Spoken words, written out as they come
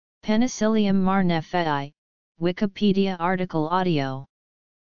Penicillium marneffei, Wikipedia article audio.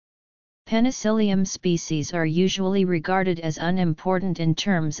 Penicillium species are usually regarded as unimportant in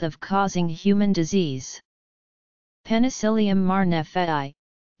terms of causing human disease. Penicillium marneffei,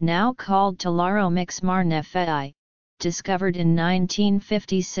 now called Tularomonas marneffei, discovered in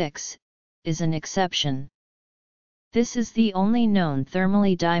 1956, is an exception. This is the only known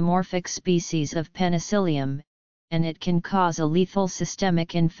thermally dimorphic species of Penicillium, and it can cause a lethal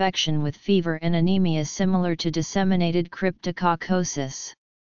systemic infection with fever and anemia similar to disseminated cryptococcosis.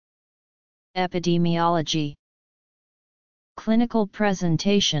 Epidemiology. Clinical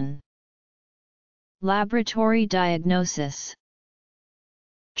presentation. Laboratory diagnosis.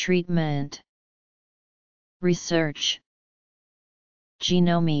 Treatment. Research.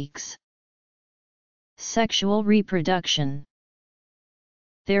 Genomics. Sexual reproduction.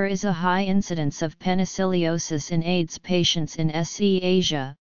 There is a high incidence of penicilliosis in AIDS patients in SE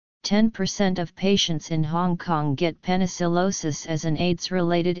Asia. 10% of patients in Hong Kong get penicillosis as an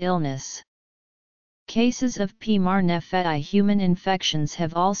AIDS-related illness. Cases of P. marneffei human infections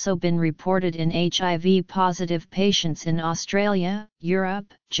have also been reported in HIV-positive patients in Australia,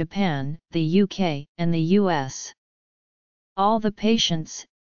 Europe, Japan, the UK, and the US. All the patients,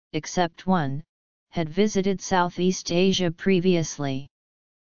 except one, had visited Southeast Asia previously.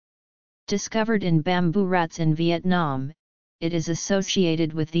 Discovered in bamboo rats in Vietnam, it is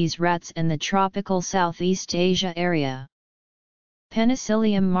associated with these rats and the tropical Southeast Asia area.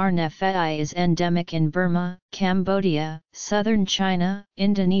 Penicillium marneffei is endemic in Burma, Cambodia, southern China,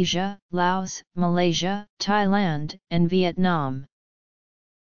 Indonesia, Laos, Malaysia, Thailand, and Vietnam.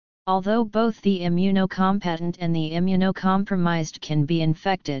 Although both the immunocompetent and the immunocompromised can be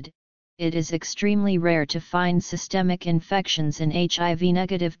infected, it is extremely rare to find systemic infections in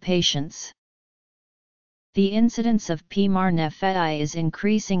HIV-negative patients. The incidence of P. marneffei is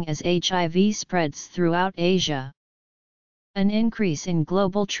increasing as HIV spreads throughout Asia. An increase in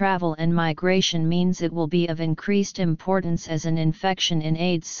global travel and migration means it will be of increased importance as an infection in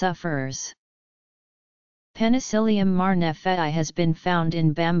AIDS sufferers. Penicillium marneffei has been found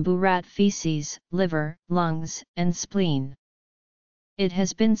in bamboo rat feces, liver, lungs, and spleen. It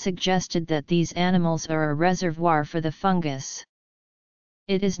has been suggested that these animals are a reservoir for the fungus.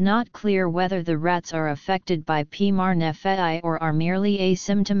 It is not clear whether the rats are affected by P. marneffei or are merely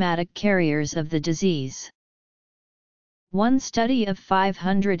asymptomatic carriers of the disease. One study of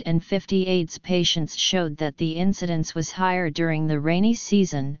 550 AIDS patients showed that the incidence was higher during the rainy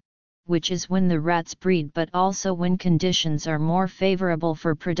season, which is when the rats breed but also when conditions are more favorable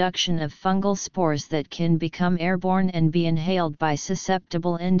for production of fungal spores that can become airborne and be inhaled by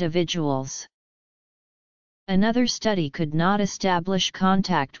susceptible individuals. Another study could not establish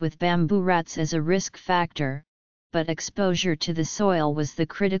contact with bamboo rats as a risk factor, but exposure to the soil was the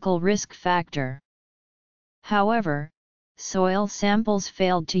critical risk factor. However, soil samples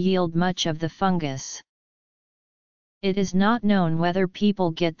failed to yield much of the fungus. It is not known whether people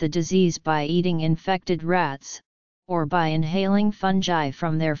get the disease by eating infected rats, or by inhaling fungi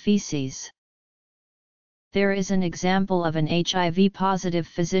from their feces. There is an example of an HIV-positive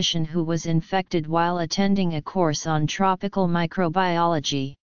physician who was infected while attending a course on tropical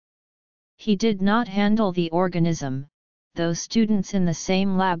microbiology. He did not handle the organism, though students in the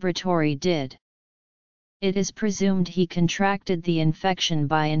same laboratory did. It is presumed he contracted the infection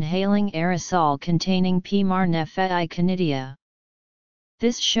by inhaling aerosol containing P. marneffei conidia.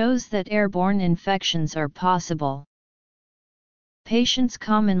 This shows that airborne infections are possible. Patients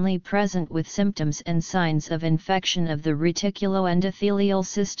commonly present with symptoms and signs of infection of the reticuloendothelial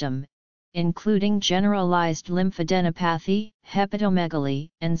system, including generalized lymphadenopathy, hepatomegaly,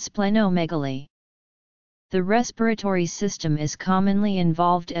 and splenomegaly. The respiratory system is commonly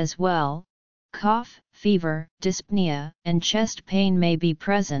involved as well. Cough, fever, dyspnea, and chest pain may be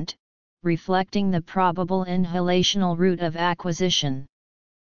present, reflecting the probable inhalational route of acquisition.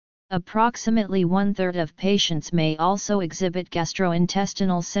 Approximately one-third of patients may also exhibit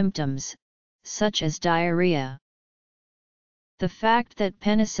gastrointestinal symptoms, such as diarrhea. The fact that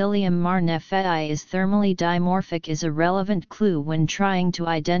Penicillium marneffei is thermally dimorphic is a relevant clue when trying to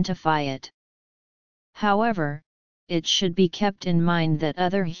identify it. However, it should be kept in mind that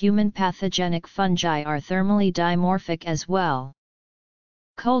other human pathogenic fungi are thermally dimorphic as well.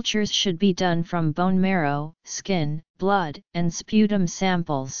 Cultures should be done from bone marrow, skin, blood, and sputum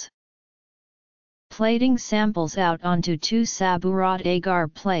samples. Plating samples out onto 2 saburat agar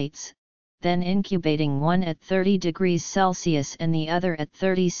plates, then incubating one at 30 degrees Celsius and the other at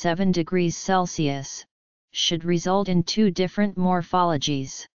 37 degrees Celsius, should result in 2 different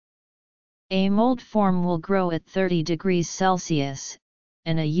morphologies. A mold form will grow at 30 degrees Celsius,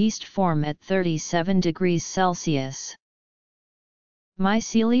 and a yeast form at 37 degrees Celsius.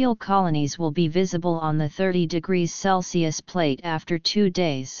 Mycelial colonies will be visible on the 30 degrees Celsius plate after 2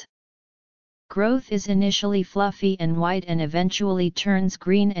 days. Growth is initially fluffy and white and eventually turns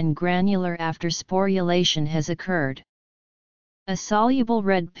green and granular after sporulation has occurred. A soluble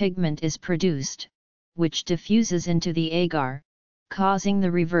red pigment is produced, which diffuses into the agar, causing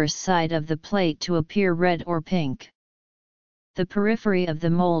the reverse side of the plate to appear red or pink. The periphery of the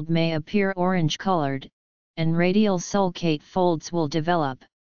mold may appear orange-colored, and radial sulcate folds will develop.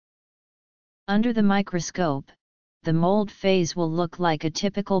 Under the microscope, the mold phase will look like a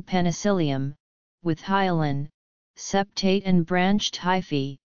typical penicillium, with hyaline, septate and branched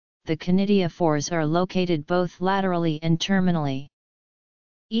hyphae. The conidiophores are located both laterally and terminally.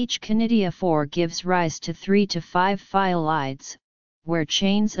 Each conidiophore gives rise to 3 to 5 phyalides, where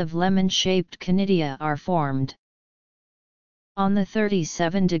chains of lemon-shaped conidia are formed. On the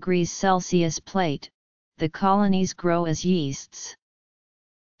 37 degrees Celsius plate, the colonies grow as yeasts.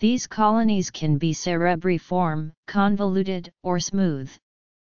 These colonies can be cerebriform, convoluted, or smooth.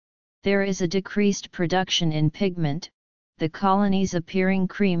 There is a decreased production in pigment, the colonies appearing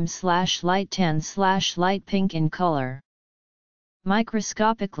cream/light tan/light pink in color.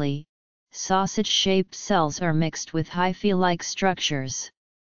 Microscopically, sausage-shaped cells are mixed with hyphae-like structures.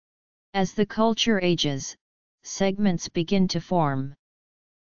 As the culture ages, segments begin to form.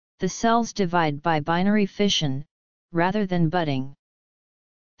 The cells divide by binary fission, rather than budding.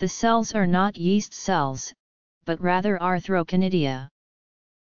 The cells are not yeast cells, but rather arthroconidia.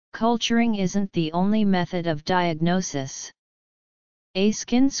 Culturing isn't the only method of diagnosis. A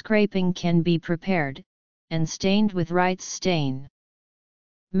skin scraping can be prepared, and stained with Wright's stain.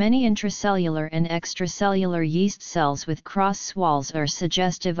 Many intracellular and extracellular yeast cells with cross swirls are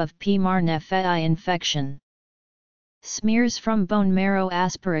suggestive of P. marneffei infection. Smears from bone marrow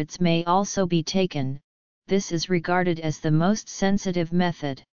aspirates may also be taken. This is regarded as the most sensitive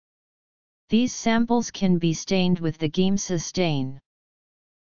method. These samples can be stained with the Giemsa stain.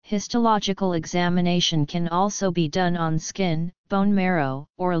 Histological examination can also be done on skin, bone marrow,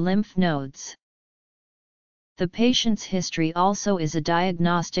 or lymph nodes. The patient's history also is a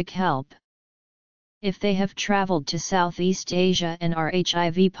diagnostic help. If they have traveled to Southeast Asia and are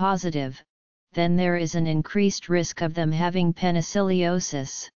HIV positive, then there is an increased risk of them having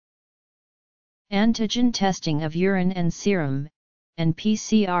penicilliosis. Antigen testing of urine and serum, and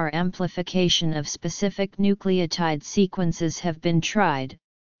PCR amplification of specific nucleotide sequences have been tried,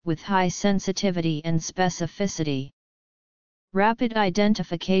 with high sensitivity and specificity. Rapid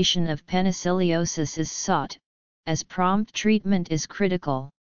identification of penicilliosis is sought, as prompt treatment is critical.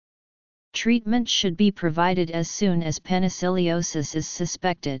 Treatment should be provided as soon as penicilliosis is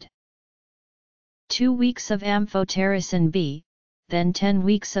suspected. 2 weeks of amphotericin B, then 10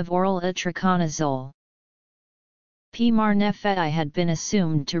 weeks of oral itraconazole. P. marneffei had been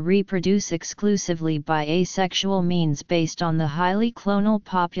assumed to reproduce exclusively by asexual means based on the highly clonal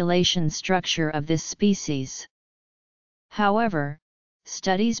population structure of this species. However,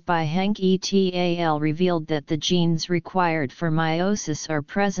 studies by Henk et al. Revealed that the genes required for meiosis are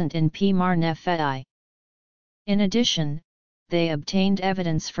present in P. marneffei. In addition, they obtained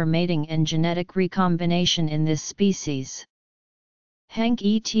evidence for mating and genetic recombination in this species. Henk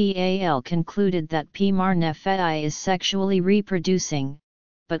et al. Concluded that P. marneffei is sexually reproducing,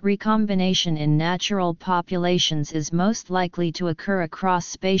 but recombination in natural populations is most likely to occur across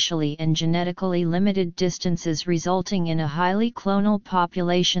spatially and genetically limited distances, resulting in a highly clonal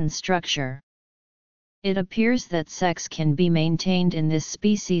population structure. It appears that sex can be maintained in this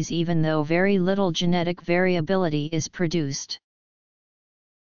species even though very little genetic variability is produced.